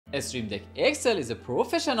Stream Deck XL is a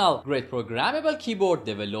professional-grade programmable keyboard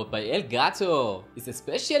developed by Elgato. It's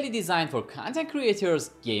especially designed for content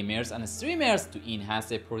creators, gamers, and streamers to enhance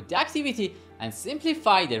their productivity and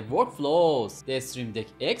simplify their workflows. The Stream Deck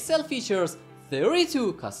XL features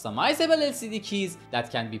 32 customizable LCD keys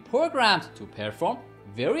that can be programmed to perform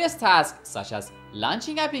various tasks such as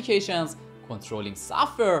launching applications, controlling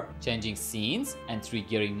software, changing scenes, and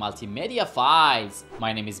triggering multimedia files.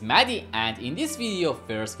 My name is Madi, and in this video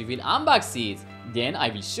first we will unbox it. Then I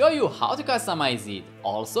will show you how to customize it.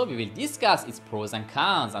 Also we will discuss its pros and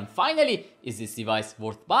cons, and finally, is this device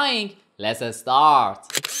worth buying? Let's start.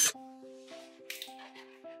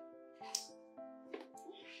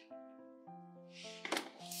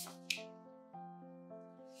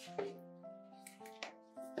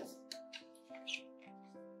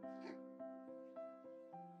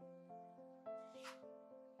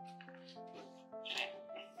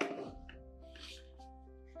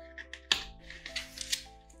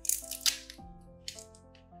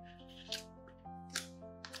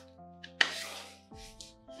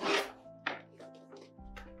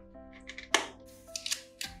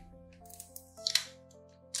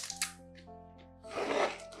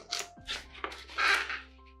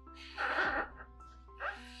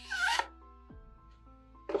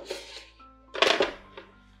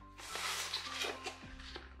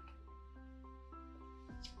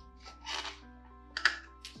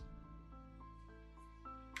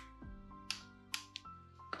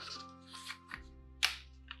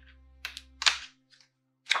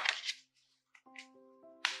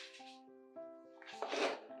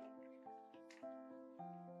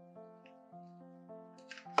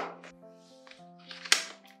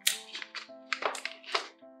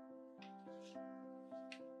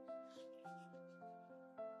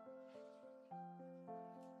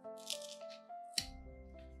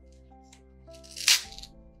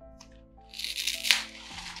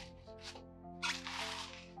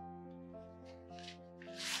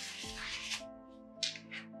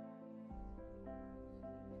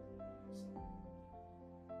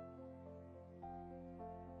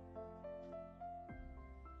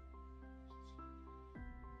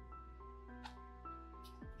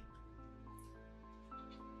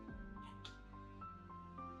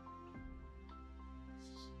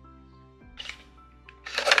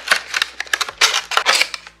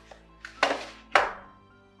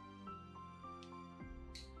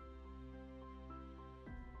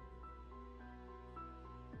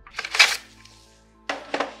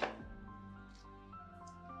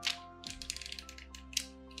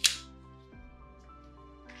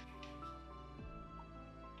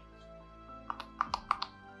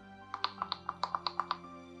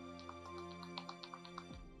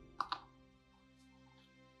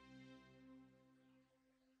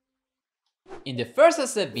 In the first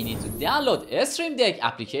step, we need to download a Stream Deck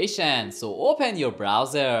application, so open your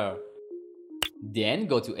browser. Then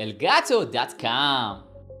go to elgato.com.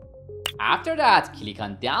 After that, click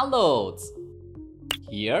on Downloads.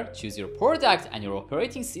 Here, choose your product and your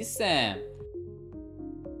operating system.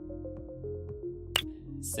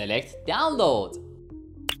 Select Download.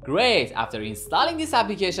 Great! After installing this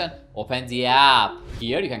application, open the app.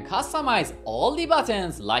 Here you can customize all the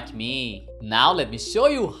buttons like me. Now let me show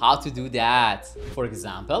you how to do that. For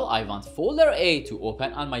example, I want folder A to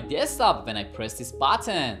open on my desktop when I press this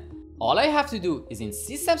button. All I have to do is in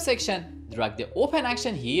System section, drag the Open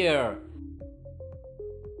action here.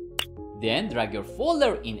 Then drag your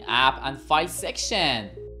folder in App and File section.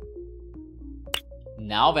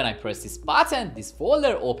 Now when I press this button, this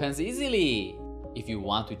folder opens easily. If you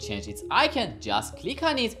want to change its icon, just click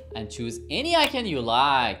on it and choose any icon you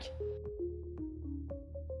like.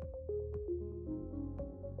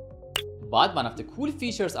 But one of the cool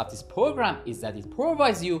features of this program is that it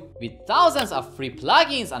provides you with thousands of free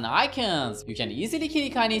plugins and icons. You can easily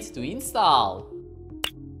click on it to install.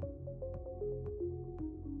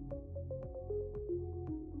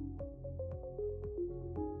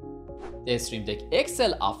 The Stream Deck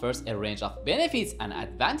XL offers a range of benefits and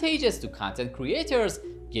advantages to content creators,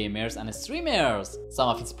 gamers, and streamers. Some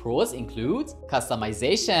of its pros include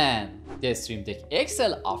customization. The Stream Deck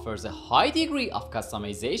XL offers a high degree of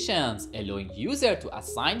customizations, allowing users to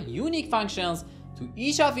assign unique functions to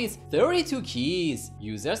each of its 32 keys.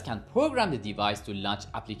 Users can program the device to launch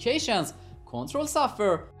applications, control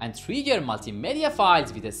software, and trigger multimedia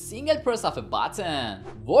files with a single press of a button.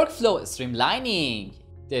 Workflow streamlining.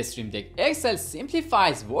 The Stream Deck XL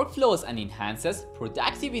simplifies workflows and enhances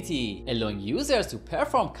productivity, allowing users to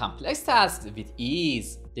perform complex tasks with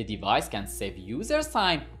ease. The device can save users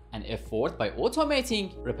time and effort by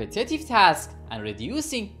automating repetitive tasks and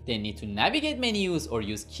reducing the need to navigate menus or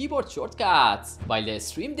use keyboard shortcuts. While the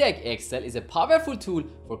Stream Deck XL is a powerful tool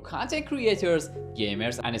for content creators,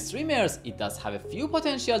 gamers, and streamers, it does have a few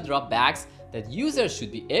potential drawbacks that users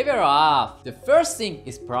should be aware of. The first thing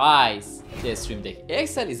is price. The Stream Deck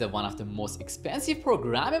XL is one of the most expensive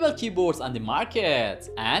programmable keyboards on the market,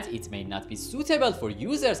 and it may not be suitable for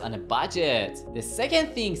users on a budget. The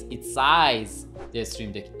second thing is its size. The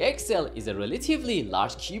Stream Deck XL is a relatively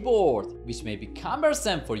large keyboard, which may be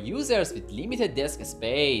cumbersome for users with limited desk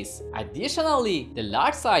space. Additionally, the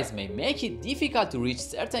large size may make it difficult to reach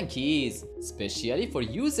certain keys, especially for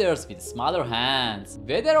users with smaller hands.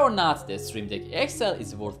 Whether or not the Stream Deck XL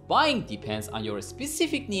is worth buying depends on your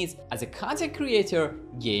specific needs as a content creator,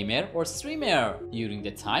 gamer, or streamer. During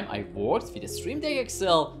the time I worked with the Stream Deck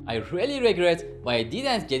XL, I really regret why I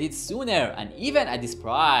didn't get it sooner and even at this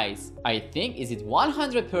price. I think is it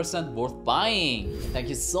 100% worth buying. Thank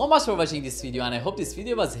you so much for watching this video, and I hope this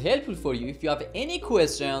video was helpful for you. If you have any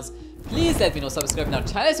questions, please let me know. Subscribe to our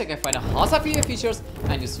channel so you can find a host of video features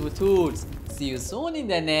and useful tools. See you soon in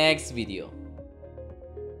the next video.